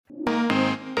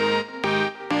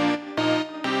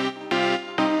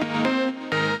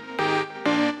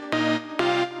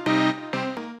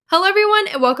Hello, everyone,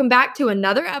 and welcome back to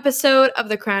another episode of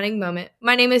The Crowning Moment.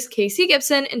 My name is Casey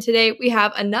Gibson, and today we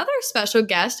have another special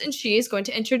guest, and she is going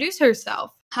to introduce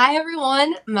herself. Hi,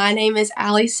 everyone. My name is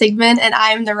Allie Sigmon, and I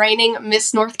am the reigning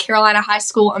Miss North Carolina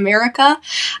Highschool America.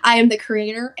 I am the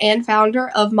creator and founder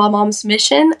of My Mom's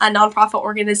Mission, a nonprofit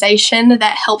organization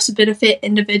that helps benefit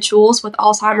individuals with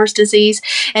Alzheimer's disease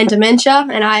and dementia,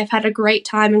 and I have had a great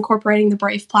time incorporating the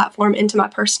Brave platform into my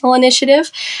personal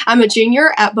initiative. I'm a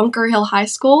junior at Bunker Hill High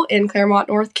School in Claremont,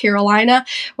 North Carolina,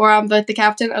 where I'm both the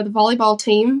captain of the volleyball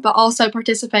team, but also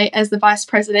participate as the vice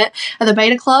president of the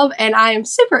Beta Club, and I am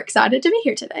super excited to be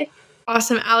here today.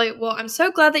 Awesome, Allie. Well, I'm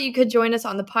so glad that you could join us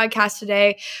on the podcast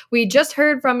today. We just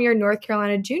heard from your North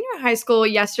Carolina junior high school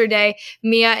yesterday,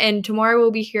 Mia, and tomorrow we'll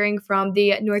be hearing from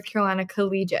the North Carolina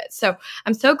Collegiate. So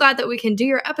I'm so glad that we can do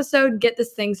your episode, get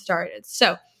this thing started.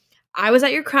 So I was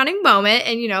at your crowning moment,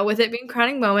 and with it being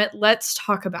crowning moment, let's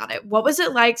talk about it. What was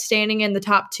it like standing in the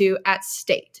top 2 at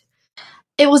state?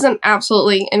 It was an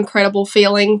absolutely incredible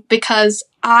feeling because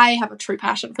I have a true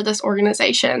passion for this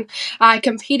organization. I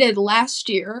competed last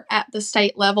year at the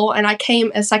state level and I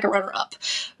came as second runner-up.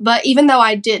 But even though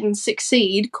I didn't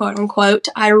succeed, quote unquote,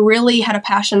 I really had a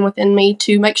passion within me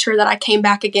to make sure that I came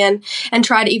back again and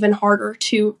tried even harder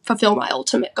to fulfill my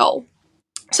ultimate goal.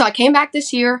 So I came back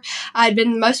this year. I'd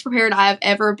been the most prepared I have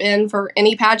ever been for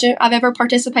any pageant I've ever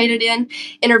participated in.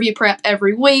 Interview prep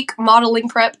every week, modeling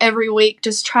prep every week,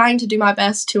 just trying to do my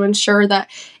best to ensure that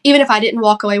even if I didn't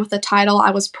walk away with the title,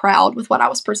 I was proud with what I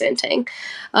was presenting.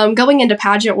 Going into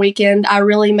pageant weekend, I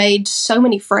really made so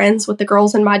many friends with the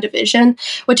girls in my division,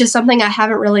 which is something I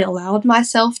haven't really allowed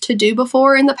myself to do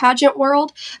before in the pageant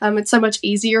world. It's so much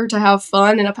easier to have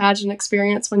fun in a pageant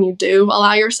experience when you do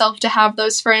allow yourself to have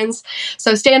those friends.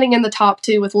 So standing in the top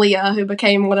 2 with Leah, who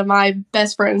became one of my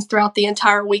best friends throughout the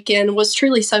entire weekend, was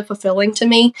truly so fulfilling to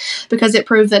me because it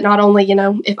proved that not only,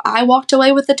 if I walked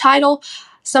away with the title,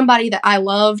 somebody that I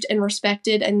loved and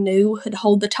respected and knew would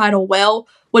hold the title well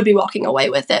would be walking away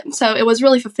with it. So it was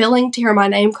really fulfilling to hear my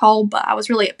name called, but I was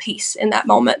really at peace in that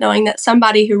moment, knowing that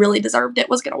somebody who really deserved it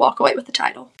was going to walk away with the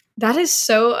title. That is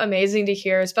so amazing to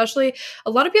hear, especially a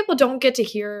lot of people don't get to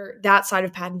hear that side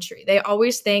of pageantry. They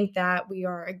always think that we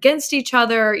are against each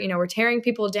other, we're tearing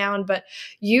people down, but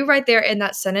you right there in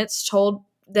that sentence told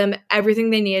them everything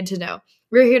they needed to know.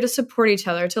 We're here to support each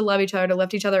other, to love each other, to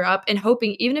lift each other up, and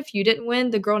hoping even if you didn't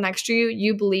win, the girl next to you,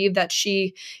 you believe that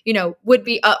she, would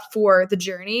be up for the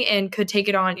journey and could take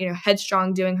it on,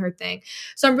 headstrong, doing her thing.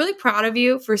 So I'm really proud of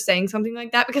you for saying something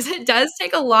like that because it does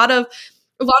take a lot of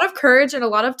courage and a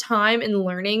lot of time and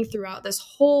learning throughout this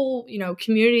whole,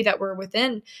 community that we're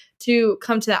within to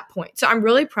come to that point. So I'm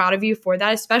really proud of you for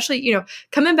that, especially,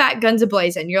 coming back guns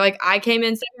a-blazing. You're like, I came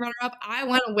in second runner up. I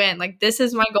want to win. Like, this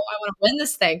is my goal. I want to win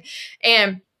this thing.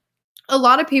 And a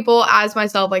lot of people, as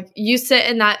myself, like you sit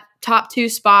in that top 2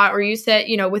 spot or you sit,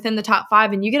 within the top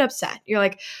 5 and you get upset. You're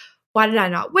like, why did I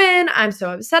not win? I'm so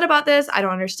upset about this. I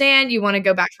don't understand. You want to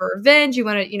go back for revenge. You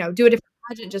want to, do a different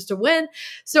pageant just to win.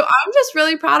 So I'm just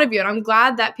really proud of you. And I'm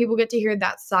glad that people get to hear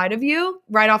that side of you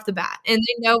right off the bat. And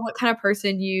they know what kind of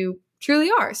person you truly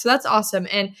are. So that's awesome.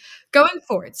 And going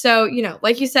forward, so,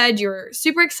 like you said, you're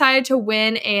super excited to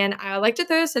win. And I like to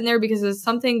throw this in there because it's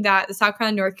something that the South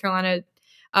Carolina, North Carolina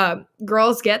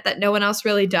girls get that no one else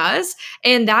really does.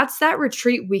 And that's that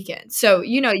retreat weekend. So,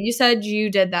 you said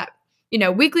you did that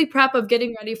weekly prep of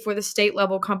getting ready for the state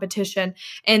level competition.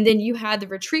 And then you had the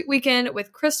retreat weekend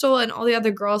with Crystal and all the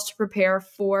other girls to prepare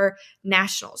for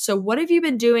nationals. So what have you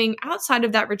been doing outside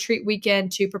of that retreat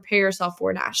weekend to prepare yourself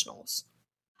for nationals?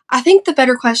 I think the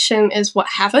better question is what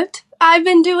haven't I've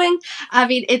been doing. I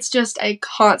mean, it's just a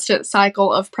constant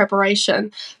cycle of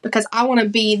preparation because I want to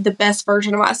be the best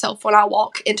version of myself when I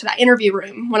walk into that interview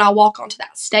room, when I walk onto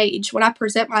that stage, when I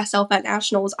present myself at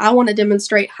nationals. I want to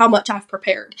demonstrate how much I've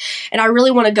prepared. And I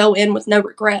really want to go in with no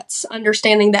regrets,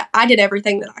 understanding that I did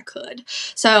everything that I could.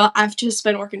 So I've just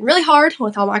been working really hard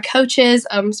with all my coaches,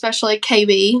 especially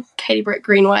KB, Katie Britt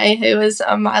Greenway, who is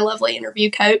my lovely interview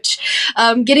coach,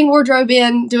 getting wardrobe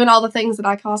in, doing all the things that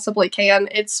I possibly can.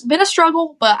 It's been a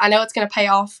struggle, but I know it's going to pay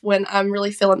off when I'm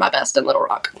really feeling my best in Little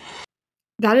Rock.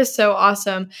 That is so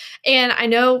awesome. And I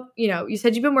know, you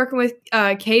said you've been working with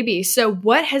KB. So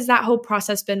what has that whole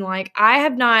process been like? I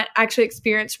have not actually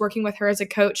experienced working with her as a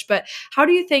coach, but how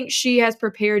do you think she has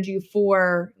prepared you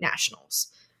for nationals?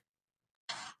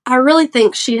 I really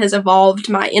think she has evolved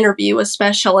my interview,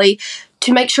 especially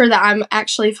to make sure that I'm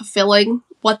actually fulfilling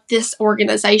what this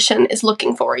organization is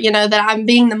looking for, that I'm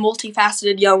being the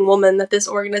multifaceted young woman that this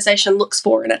organization looks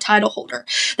for in a title holder,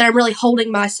 that I'm really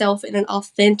holding myself in an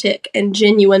authentic and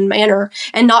genuine manner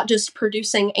and not just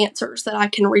producing answers that I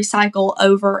can recycle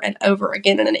over and over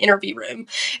again in an interview room.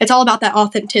 It's all about that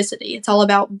authenticity. It's all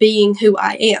about being who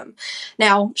I am.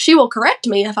 Now, she will correct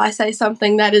me if I say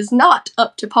something that is not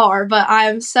up to par, but I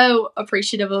am so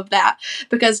appreciative of that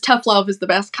because tough love is the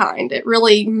best kind. It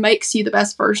really makes you the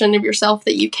best version of yourself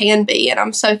that you can be, and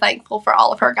I'm so thankful for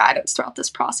all of her guidance throughout this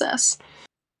process.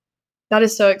 That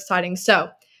is so exciting. So,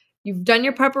 you've done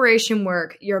your preparation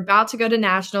work. You're about to go to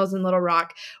nationals in Little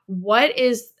Rock. What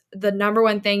is the number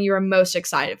one thing you are most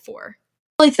excited for?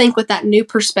 I really think with that new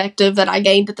perspective that I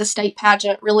gained at the state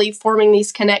pageant, really forming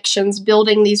these connections,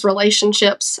 building these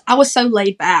relationships, I was so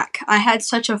laid back. I had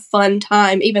such a fun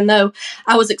time, even though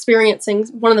I was experiencing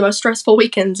one of the most stressful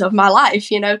weekends of my life,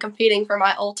 competing for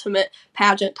my ultimate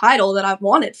pageant title that I've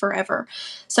wanted forever.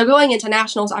 So going into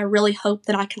nationals, I really hope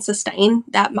that I can sustain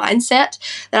that mindset,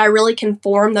 that I really can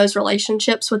form those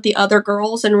relationships with the other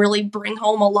girls and really bring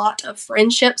home a lot of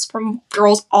friendships from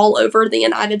girls all over the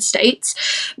United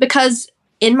States, because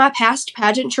in my past,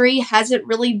 pageantry hasn't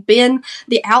really been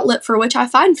the outlet for which I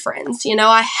find friends.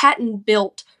 I hadn't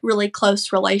built really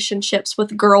close relationships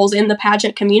with girls in the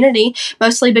pageant community,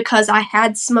 mostly because I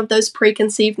had some of those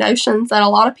preconceived notions that a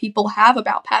lot of people have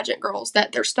about pageant girls,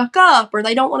 that they're stuck up or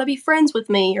they don't want to be friends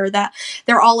with me or that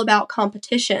they're all about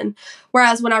competition.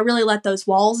 Whereas when I really let those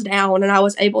walls down and I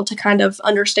was able to kind of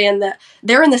understand that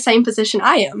they're in the same position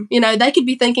I am, they could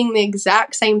be thinking the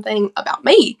exact same thing about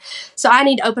me. So I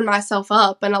need to open myself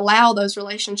up and allow those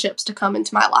relationships to come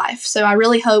into my life. So I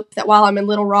really hope that while I'm in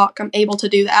Little Rock, I'm able to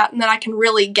do that and that I can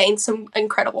really gain some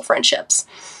incredible friendships.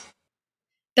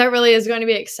 That really is going to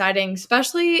be exciting,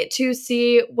 especially to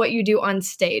see what you do on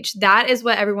stage. That is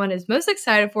what everyone is most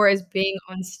excited for, is being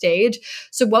on stage.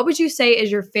 So what would you say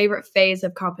is your favorite phase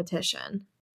of competition?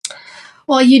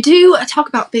 Well, you do talk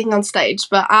about being on stage,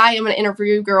 but I am an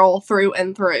interview girl through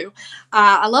and through.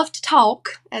 I love to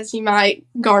talk, as you might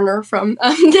garner from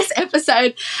this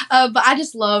episode, but I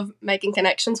just love making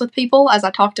connections with people. As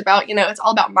I talked about, it's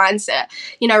all about mindset,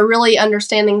 really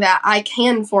understanding that I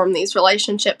can form these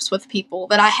relationships with people,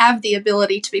 that I have the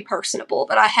ability to be personable,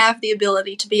 that I have the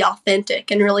ability to be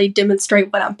authentic and really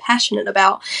demonstrate what I'm passionate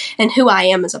about and who I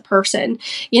am as a person.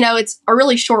 It's a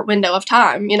really short window of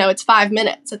time. It's 5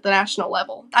 minutes at the national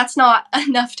level. That's not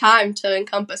enough time to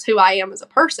encompass who I am as a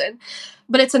person,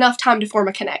 but it's enough time to form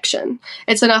a connection.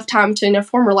 It's enough time to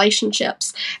form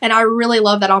relationships. And I really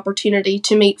love that opportunity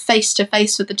to meet face to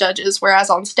face with the judges, whereas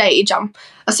on stage, I'm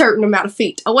a certain amount of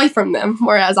feet away from them,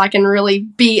 whereas I can really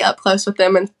be up close with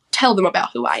them and tell them about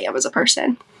who I am as a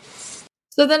person.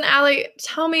 So then, Allie,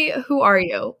 tell me, who are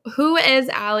you? Who is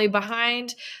Allie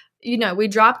behind, we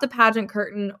dropped the pageant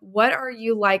curtain. What are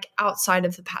you like outside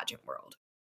of the pageant world?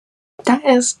 That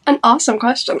is an awesome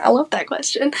question. I love that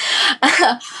question.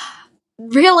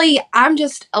 Really, I'm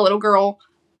just a little girl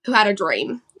who had a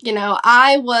dream.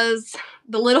 I was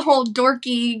the little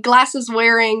dorky glasses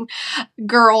wearing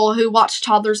girl who watched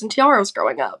Toddlers and Tiaras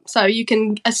growing up. So you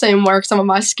can assume where some of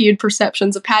my skewed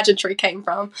perceptions of pageantry came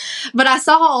from. But I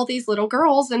saw all these little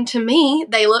girls, and to me,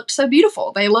 they looked so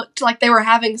beautiful. They looked like they were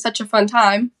having such a fun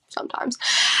time sometimes.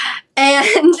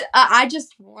 And I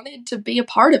just wanted to be a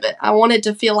part of it. I wanted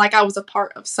to feel like I was a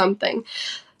part of something.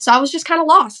 So I was just kind of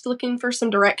lost, looking for some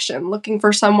direction, looking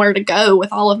for somewhere to go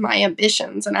with all of my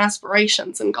ambitions and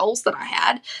aspirations and goals that I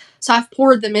had. So I've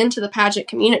poured them into the pageant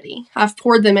community. I've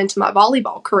poured them into my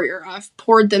volleyball career. I've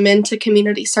poured them into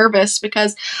community service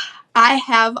because I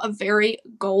have a very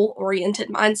goal-oriented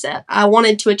mindset. I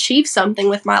wanted to achieve something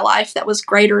with my life that was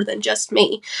greater than just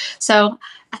me. So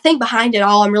I think behind it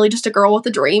all, I'm really just a girl with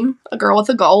a dream, a girl with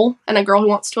a goal, and a girl who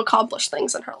wants to accomplish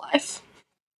things in her life.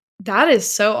 That is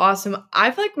so awesome.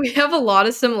 I feel like we have a lot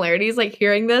of similarities, like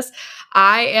hearing this.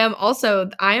 I am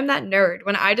that nerd.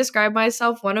 When I describe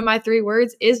myself, one of my 3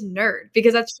 words is nerd,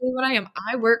 because that's truly what I am.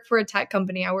 I work for a tech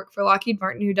company. I work for Lockheed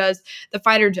Martin, who does the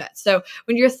fighter jets. So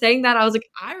when you're saying that, I was like,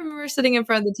 I remember sitting in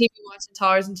front of the TV watching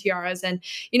Toddlers and Tiaras. And,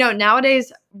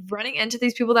 nowadays running into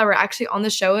these people that were actually on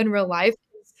the show in real life,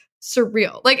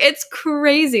 surreal. Like, it's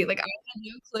crazy. Like, I had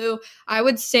no clue. I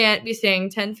would be standing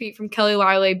 10 feet from Kelly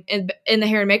Lively in the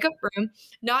hair and makeup room,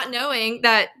 not knowing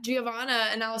that Giovanna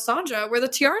and Alessandra were the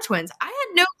Tiara twins. I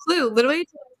had no clue, literally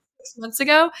 6 months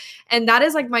ago. And that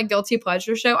is like my guilty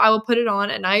pleasure show. I will put it on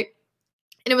at night.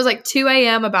 And it was like 2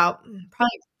 a.m. about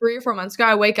probably 3 or 4 months ago.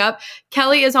 I wake up,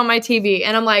 Kelly is on my TV,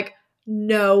 and I'm like,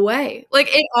 no way. Like,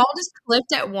 it all just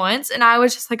clicked at once. And I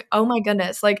was just like, oh my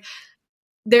goodness. Like,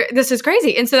 This is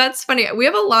crazy. And so that's funny. We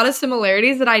have a lot of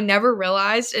similarities that I never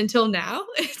realized until now.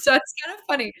 So it's kind of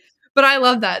funny. But I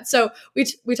love that. So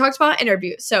we talked about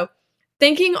interviews. So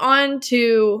thinking on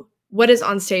to what is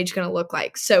on stage going to look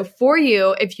like. So for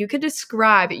you, if you could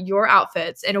describe your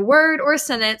outfits in a word or a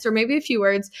sentence or maybe a few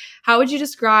words, how would you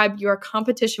describe your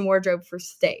competition wardrobe for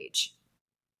stage?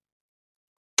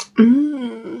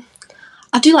 Mm,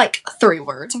 I do like 3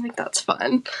 words. I think that's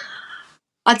fun.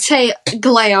 I'd say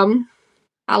glam.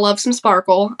 I love some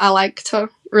sparkle. I like to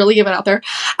really give it out there.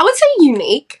 I would say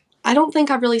unique. I don't think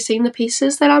I've really seen the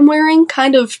pieces that I'm wearing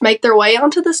kind of make their way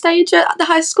onto the stage at the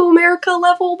Highschool America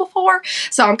level before.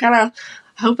 So I'm kind of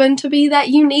hoping to be that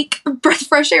unique breath of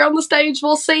fresh air on the stage.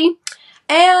 We'll see.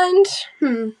 And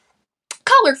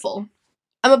colorful.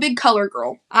 I'm a big color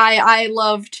girl. I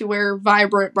love to wear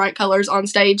vibrant, bright colors on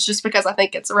stage just because I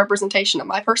think it's a representation of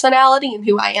my personality and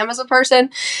who I am as a person.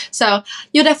 So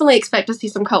you'll definitely expect to see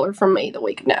some color from me the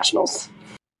week of nationals.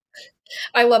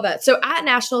 I love that. So at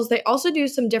nationals, they also do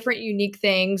some different unique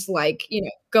things like,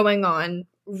 going on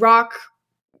rock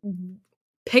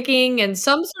picking and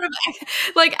some sort of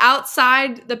like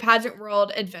outside the pageant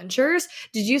world adventures.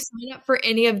 Did you sign up for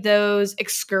any of those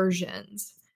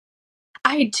excursions?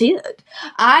 I did.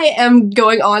 I am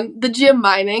going on the gym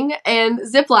mining and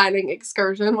ziplining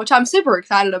excursion, which I'm super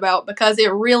excited about because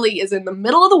it really is in the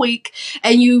middle of the week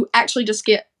and you actually just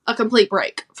get a complete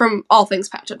break from all things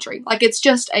pageantry. Like, it's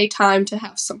just a time to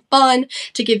have some fun,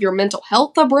 to give your mental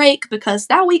health a break because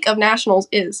that week of nationals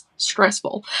is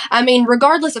stressful. I mean,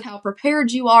 regardless of how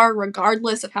prepared you are,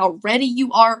 regardless of how ready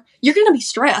you are, you're going to be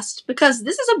stressed because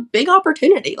this is a big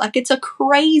opportunity. Like, it's a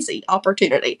crazy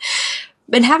opportunity.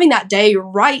 And having that day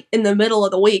right in the middle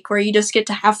of the week where you just get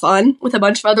to have fun with a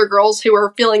bunch of other girls who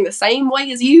are feeling the same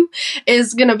way as you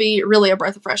is going to be really a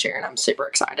breath of fresh air, and I'm super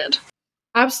excited.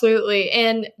 Absolutely.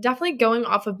 And definitely going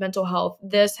off of mental health,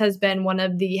 this has been one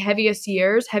of the heaviest 3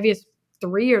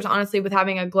 years, honestly, with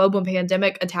having a global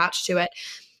pandemic attached to it.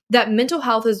 That mental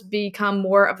health has become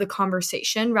more of the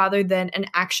conversation rather than an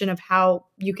action of how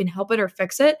you can help it or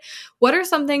fix it. What are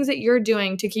some things that you're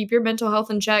doing to keep your mental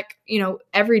health in check,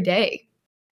 every day?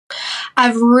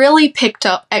 I've really picked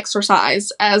up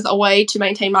exercise as a way to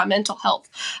maintain my mental health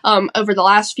over the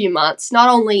last few months, not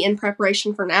only in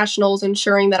preparation for nationals,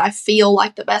 ensuring that I feel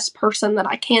like the best person that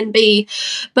I can be,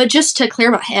 but just to clear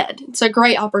my head. It's a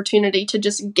great opportunity to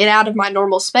just get out of my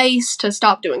normal space, to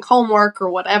stop doing homework or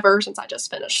whatever since I just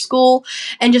finished school,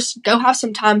 and just go have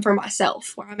some time for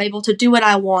myself where I'm able to do what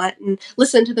I want and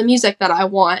listen to the music that I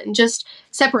want and just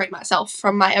separate myself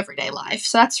from my everyday life.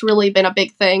 So that's really been a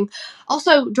big thing.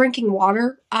 Also, drinking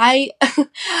water. I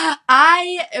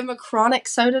I am a chronic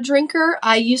soda drinker.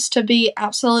 I used to be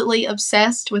absolutely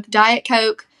obsessed with Diet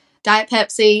Coke, Diet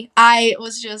Pepsi. I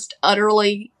was just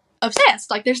utterly obsessed.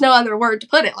 Like, there's no other word to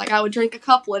put it. Like, I would drink a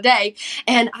couple a day,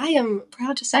 and I am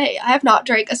proud to say I have not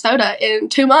drank a soda in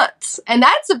 2 months, and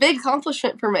that's a big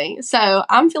accomplishment for me. So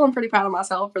I'm feeling pretty proud of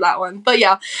myself for that one. But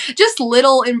yeah, just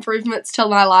little improvements to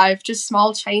my life, just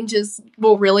small changes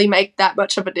will really make that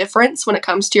much of a difference when it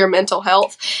comes to your mental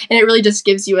health, and it really just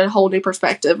gives you a whole new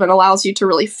perspective and allows you to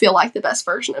really feel like the best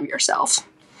version of yourself.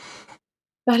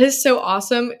 That is so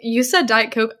awesome. You said Diet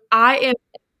Coke. I am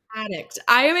addict.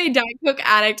 I am a Diet Coke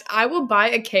addict. I will buy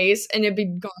a case and it'd be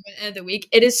gone by the end of the week.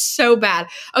 It is so bad.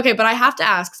 Okay, but I have to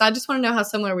ask because I just want to know how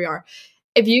similar we are.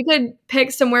 If you could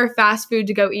pick somewhere fast food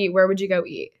to go eat, where would you go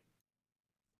eat?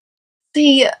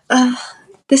 See,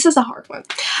 this is a hard one.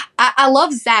 I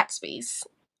love Zaxby's.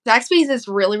 Zaxby's is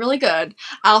really, really good.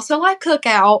 I also like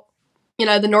Cookout,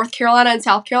 the North Carolina and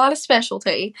South Carolina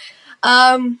specialty.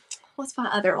 What's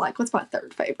my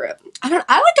third favorite? I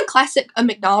like a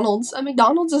McDonald's. A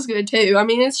McDonald's is good too. I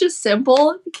mean, it's just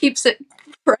simple. It keeps it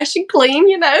fresh and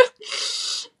clean.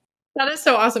 That is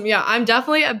so awesome. Yeah, I'm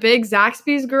definitely a big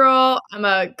Zaxby's girl. I'm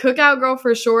a Cookout girl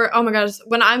for sure. Oh my gosh,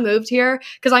 when I moved here,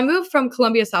 because I moved from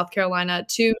Columbia, South Carolina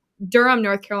to Durham,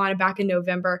 North Carolina back in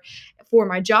November for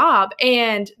my job.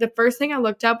 And the first thing I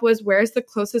looked up was where's the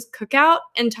closest Cookout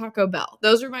and Taco Bell.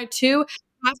 Those were my two.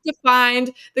 I have to find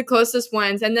the closest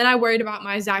ones. And then I worried about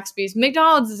my Zaxby's.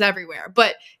 McDonald's is everywhere,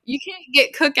 but you can't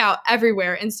get Cookout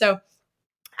everywhere. And so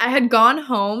I had gone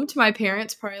home to my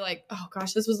parents probably like, oh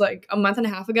gosh, this was like a month and a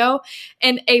half ago.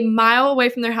 And a mile away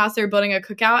from their house, they were building a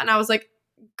cookout. And I was like,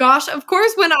 gosh, of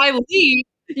course, when I leave,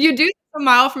 you do a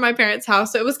mile from my parents'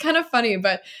 house. So it was kind of funny.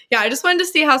 But yeah, I just wanted to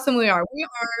see how similar we are. We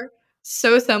are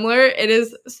so similar. It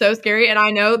is so scary. And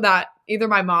I know that either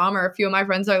my mom or a few of my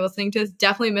friends that are listening to this,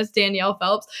 definitely Miss Danielle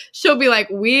Phelps. She'll be like,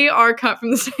 we are cut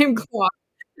from the same cloth.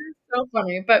 So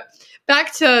funny. But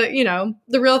back to,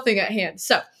 the real thing at hand.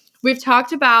 So we've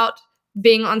talked about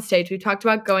being on stage. We talked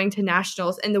about going to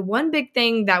nationals. And the one big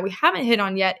thing that we haven't hit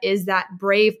on yet is that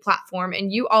Brave platform.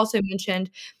 And you also mentioned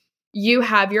you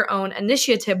have your own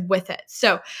initiative with it.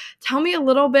 So tell me a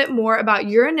little bit more about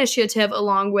your initiative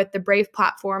along with the Brave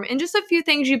platform and just a few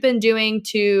things you've been doing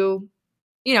to,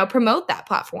 promote that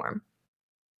platform.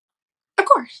 Of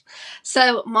course.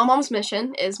 So, My Mom's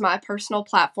Mission is my personal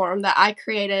platform that I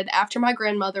created after my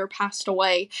grandmother passed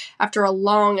away after a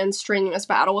long and strenuous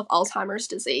battle with Alzheimer's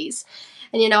disease.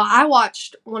 And I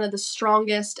watched one of the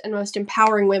strongest and most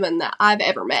empowering women that I've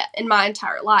ever met in my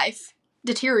entire life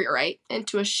deteriorate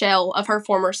into a shell of her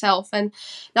former self. And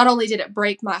not only did it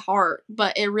break my heart,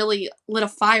 but it really lit a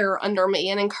fire under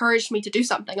me and encouraged me to do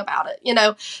something about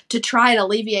it, to try and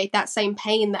alleviate that same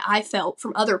pain that I felt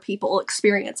from other people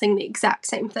experiencing the exact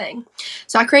same thing.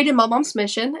 So I created My Mom's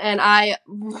Mission, and I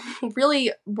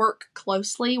really work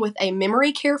closely with a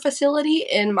memory care facility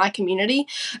in my community,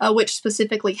 which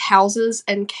specifically houses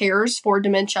and cares for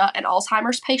dementia and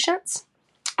Alzheimer's patients.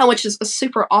 Which is a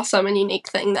super awesome and unique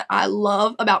thing that I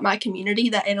love about my community,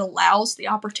 that it allows the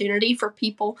opportunity for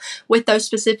people with those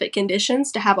specific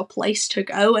conditions to have a place to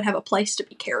go and have a place to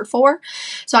be cared for.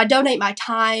 So I donate my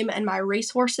time and my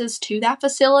resources to that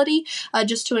facility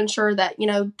just to ensure that,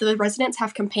 the residents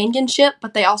have companionship,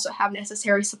 but they also have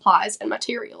necessary supplies and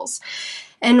materials.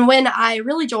 And when I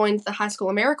really joined the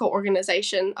Highschool America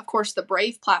organization, of course, the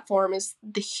Brave platform is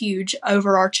the huge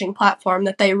overarching platform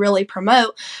that they really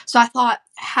promote. So I thought,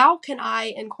 how can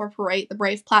I incorporate the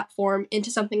Brave platform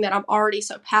into something that I'm already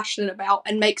so passionate about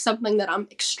and make something that I'm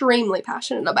extremely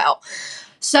passionate about?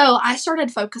 So I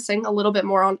started focusing a little bit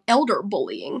more on elder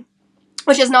bullying,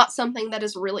 which is not something that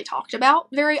is really talked about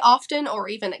very often or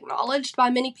even acknowledged by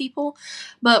many people.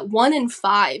 But 1 in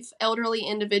 5 elderly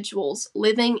individuals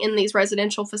living in these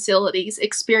residential facilities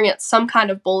experience some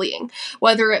kind of bullying,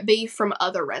 whether it be from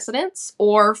other residents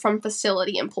or from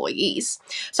facility employees.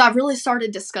 So I've really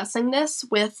started discussing this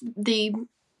with the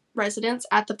residents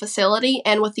at the facility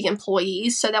and with the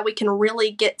employees so that we can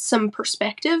really get some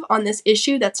perspective on this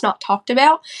issue that's not talked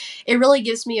about. It really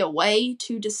gives me a way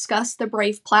to discuss the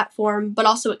Brave platform, but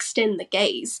also extend the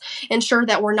gaze, ensure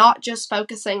that we're not just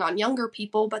focusing on younger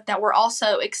people, but that we're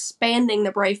also expanding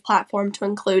the Brave platform to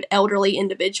include elderly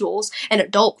individuals and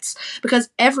adults,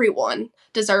 because everyone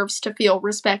deserves to feel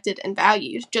respected and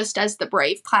valued, just as the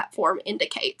Brave platform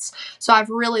indicates. So I've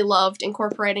really loved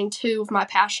incorporating 2 of my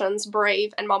passions,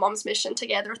 Brave and My Mom's Mission,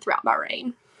 together throughout my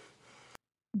reign.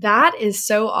 That is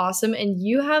so awesome. And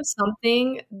you have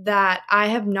something that I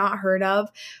have not heard of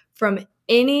from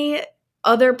any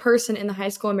other person in the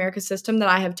Highschool America system that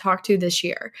I have talked to this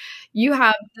year. You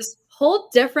have this whole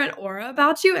different aura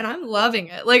about you, and I'm loving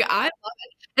it. Like, I love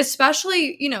it,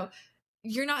 especially,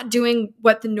 you're not doing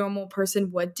what the normal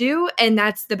person would do. And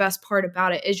that's the best part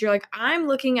about it is you're like, I'm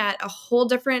looking at a whole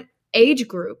different age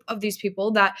group of these people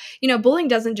that, bullying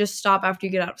doesn't just stop after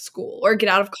you get out of school or get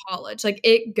out of college. Like,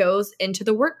 it goes into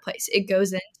the workplace. It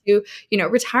goes into,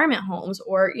 retirement homes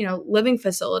or, living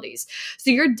facilities. So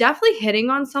you're definitely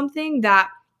hitting on something that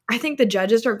I think the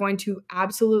judges are going to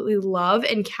absolutely love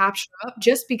and capture up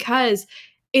just because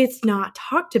it's not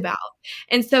talked about.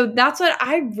 And so that's what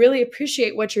I really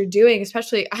appreciate what you're doing,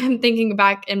 especially I'm thinking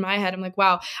back in my head. I'm like,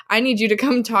 wow, I need you to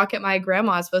come talk at my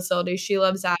grandma's facility. She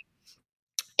loves that.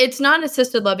 It's not an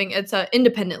assisted living, it's an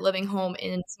independent living home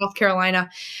in South Carolina.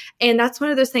 And that's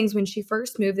one of those things when she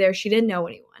first moved there, she didn't know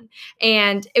anyone.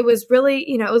 And it was really,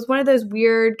 it was one of those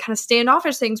weird kind of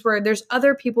standoffish things where there's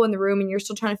other people in the room and you're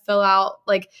still trying to fill out,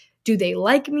 like, do they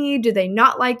like me? Do they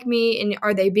not like me? And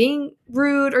are they being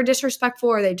rude or disrespectful?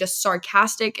 Or are they just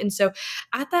sarcastic? And so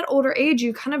at that older age,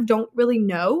 you kind of don't really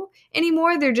know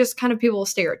anymore. They're just kind of people will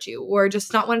stare at you or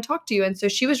just not want to talk to you. And so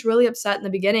she was really upset in the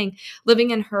beginning living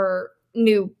in her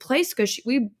new place because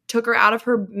we took her out of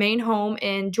her main home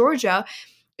in Georgia,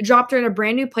 dropped her in a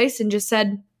brand new place and just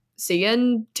said, see you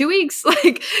in 2 weeks. Like,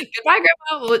 goodbye,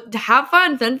 grandma. Well, have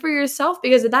fun, fend for yourself.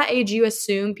 Because at that age, you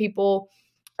assume people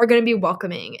are going to be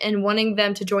welcoming and wanting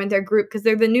them to join their group because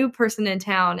they're the new person in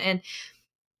town. And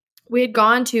we had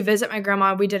gone to visit my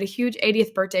grandma. We did a huge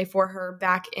 80th birthday for her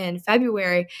back in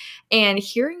February. And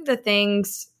hearing the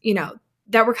things,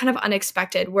 that were kind of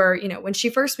unexpected where, when she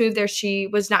first moved there, she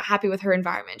was not happy with her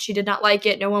environment. She did not like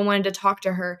it. No one wanted to talk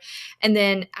to her. And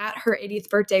then at her 80th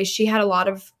birthday, she had a lot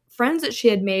of friends that she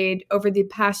had made over the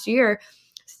past year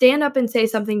stand up and say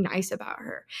something nice about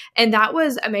her. And that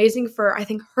was amazing for, I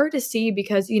think, her to see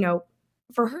because,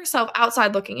 for herself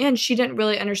outside looking in, she didn't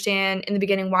really understand in the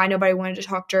beginning why nobody wanted to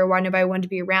talk to her, why nobody wanted to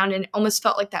be around, and it almost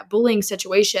felt like that bullying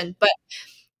situation. But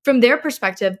from their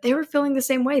perspective, they were feeling the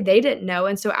same way. They didn't know.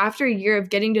 And so after a year of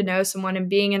getting to know someone and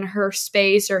being in her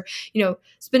space or,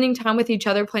 spending time with each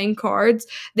other playing cards,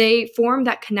 they formed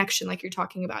that connection like you're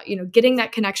talking about. Getting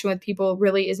that connection with people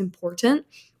really is important.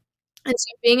 And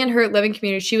so being in her living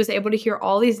community, she was able to hear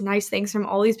all these nice things from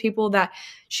all these people that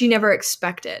she never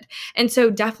expected. And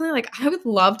so definitely, like, I would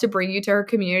love to bring you to her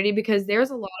community because there's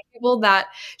a lot of people that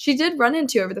she did run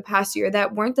into over the past year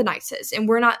that weren't the nicest and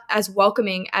were not as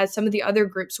welcoming as some of the other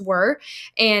groups were.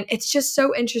 And it's just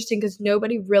so interesting because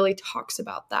nobody really talks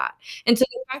about that. And so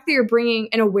the fact that you're bringing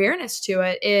an awareness to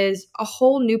it is a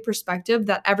whole new perspective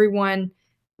that everyone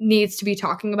needs to be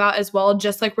talking about as well,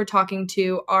 just like we're talking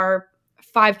to our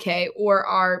 5K or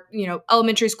our,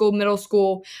 elementary school, middle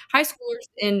school, high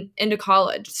schoolers into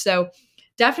college. So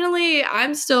definitely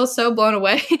I'm still so blown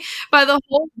away by the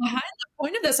whole behind the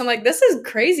point of this. I'm like, this is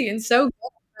crazy and so good.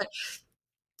 But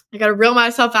I gotta reel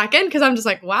myself back in because I'm just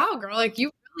like, wow, girl, like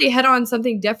you really hit on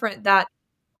something different that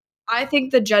I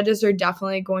think the judges are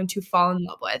definitely going to fall in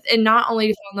love with. And not only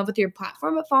to fall in love with your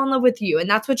platform, but fall in love with you. And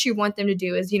that's what you want them to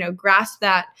do is, grasp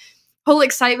that whole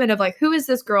excitement of like, who is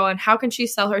this girl and how can she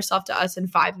sell herself to us in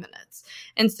 5 minutes?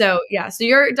 And so, yeah, so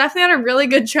you're definitely on a really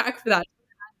good track for that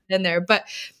in there. But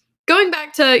going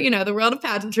back to, the world of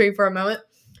pageantry for a moment.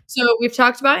 So we've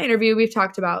talked about interview, we've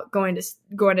talked about going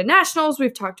to nationals,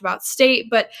 we've talked about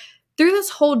state, but through this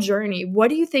whole journey, what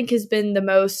do you think has been the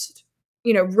most,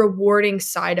 rewarding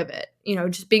side of it,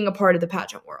 just being a part of the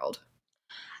pageant world?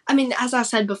 I mean, as I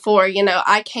said before,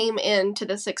 I came into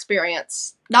this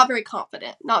experience not very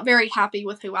confident, not very happy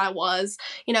with who I was,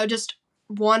 just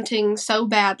wanting so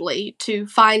badly to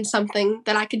find something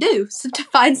that I could do, so to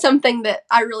find something that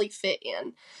I really fit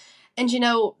in. And,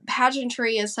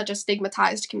 pageantry is such a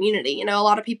stigmatized community. A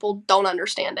lot of people don't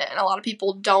understand it, and a lot of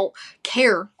people don't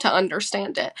care to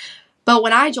understand it. But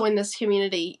when I joined this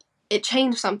community, it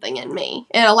changed something in me.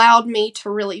 It allowed me to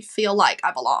really feel like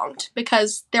I belonged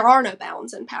because there are no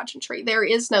bounds in pageantry. There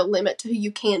is no limit to who you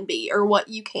can be or what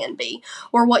you can be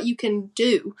or what you can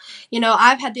do.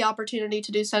 I've had the opportunity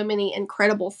to do so many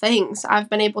incredible things. I've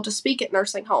been able to speak at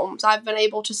nursing homes. I've been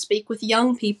able to speak with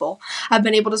young people. I've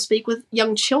been able to speak with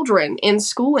young children in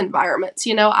school environments.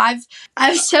 I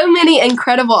have so many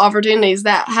incredible opportunities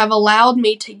that have allowed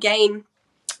me to gain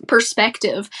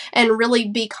perspective and really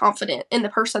be confident in the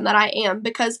person that I am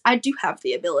because I do have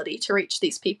the ability to reach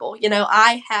these people.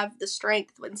 I have the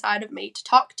strength inside of me to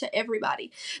talk to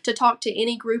everybody, to talk to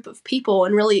any group of people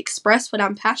and really express what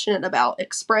I'm passionate about,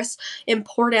 express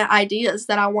important ideas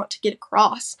that I want to get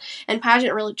across. And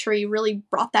pageantry really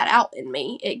brought that out in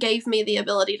me. It gave me the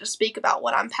ability to speak about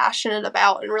what I'm passionate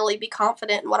about and really be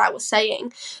confident in what I was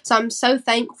saying. So I'm so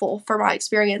thankful for my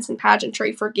experience in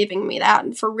pageantry for giving me that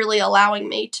and for really allowing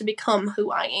me to become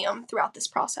who I am throughout this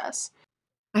process.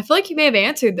 I feel like you may have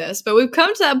answered this, but we've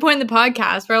come to that point in the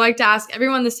podcast where I like to ask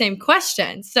everyone the same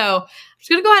question. So I'm just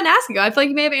going to go ahead and ask you. I feel like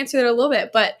you may have answered it a little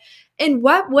bit, but in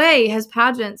what way has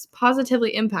pageants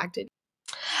positively impacted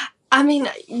you? I mean,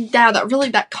 yeah,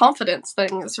 that confidence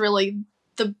thing is really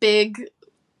the big,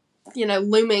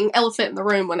 looming elephant in the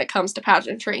room when it comes to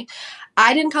pageantry.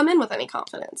 I didn't come in with any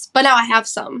confidence, but now I have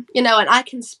some, and I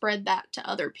can spread that to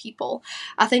other people.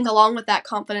 I think along with that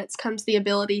confidence comes the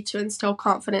ability to instill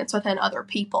confidence within other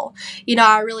people.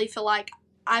 I really feel like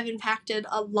I've impacted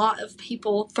a lot of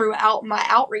people throughout my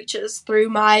outreaches, through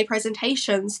my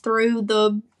presentations, through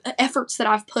the efforts that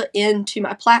I've put into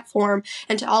my platform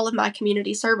and to all of my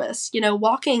community service.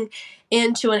 Walking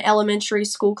into an elementary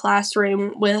school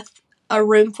classroom with a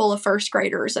room full of first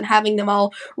graders and having them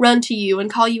all run to you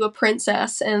and call you a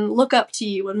princess and look up to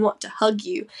you and want to hug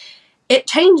you, it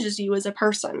changes you as a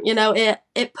person.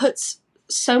 It puts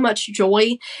so much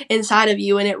joy inside of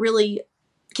you, and it really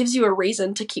gives you a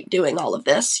reason to keep doing all of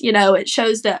this. It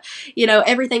shows that,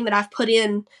 everything that I've put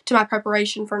in to my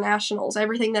preparation for nationals,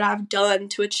 everything that I've done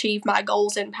to achieve my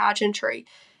goals in pageantry,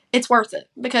 it's worth it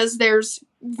because there's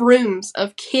rooms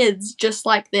of kids just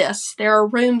like this. There are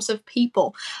rooms of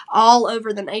people all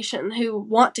over the nation who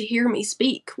want to hear me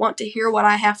speak, want to hear what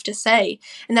I have to say.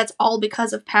 And that's all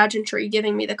because of pageantry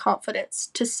giving me the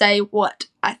confidence to say what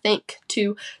I think,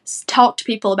 to talk to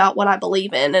people about what I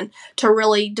believe in, and to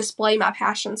really display my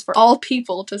passions for all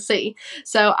people to see.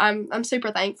 So I'm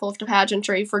super thankful to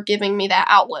pageantry for giving me that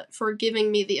outlet, for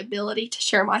giving me the ability to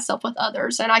share myself with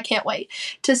others. And I can't wait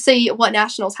to see what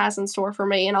Nationals has in store for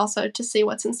me and also to see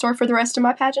what's in store for the rest of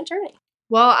my pageant journey.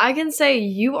 Well, I can say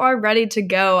you are ready to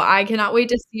go. I cannot wait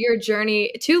to see your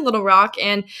journey to Little Rock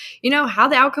and, how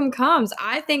the outcome comes.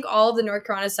 I think all of the North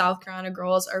Carolina, South Carolina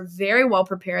girls are very well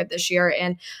prepared this year.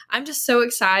 And I'm just so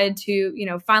excited to,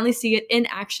 finally see it in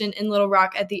action in Little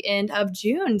Rock at the end of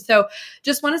June. So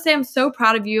just want to say I'm so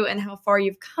proud of you and how far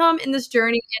you've come in this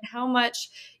journey and how much,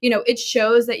 it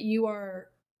shows that you are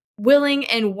willing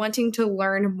and wanting to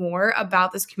learn more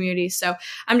about this community. So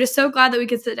I'm just so glad that we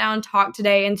could sit down and talk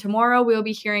today. And tomorrow we'll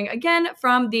be hearing again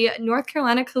from the North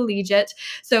Carolina Collegiate.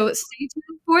 So stay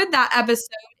tuned for that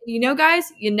episode.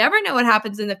 Guys, you never know what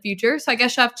happens in the future. So I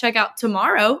guess you'll have to check out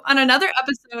tomorrow on another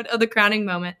episode of The Crowning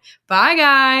Moment. Bye,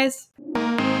 guys.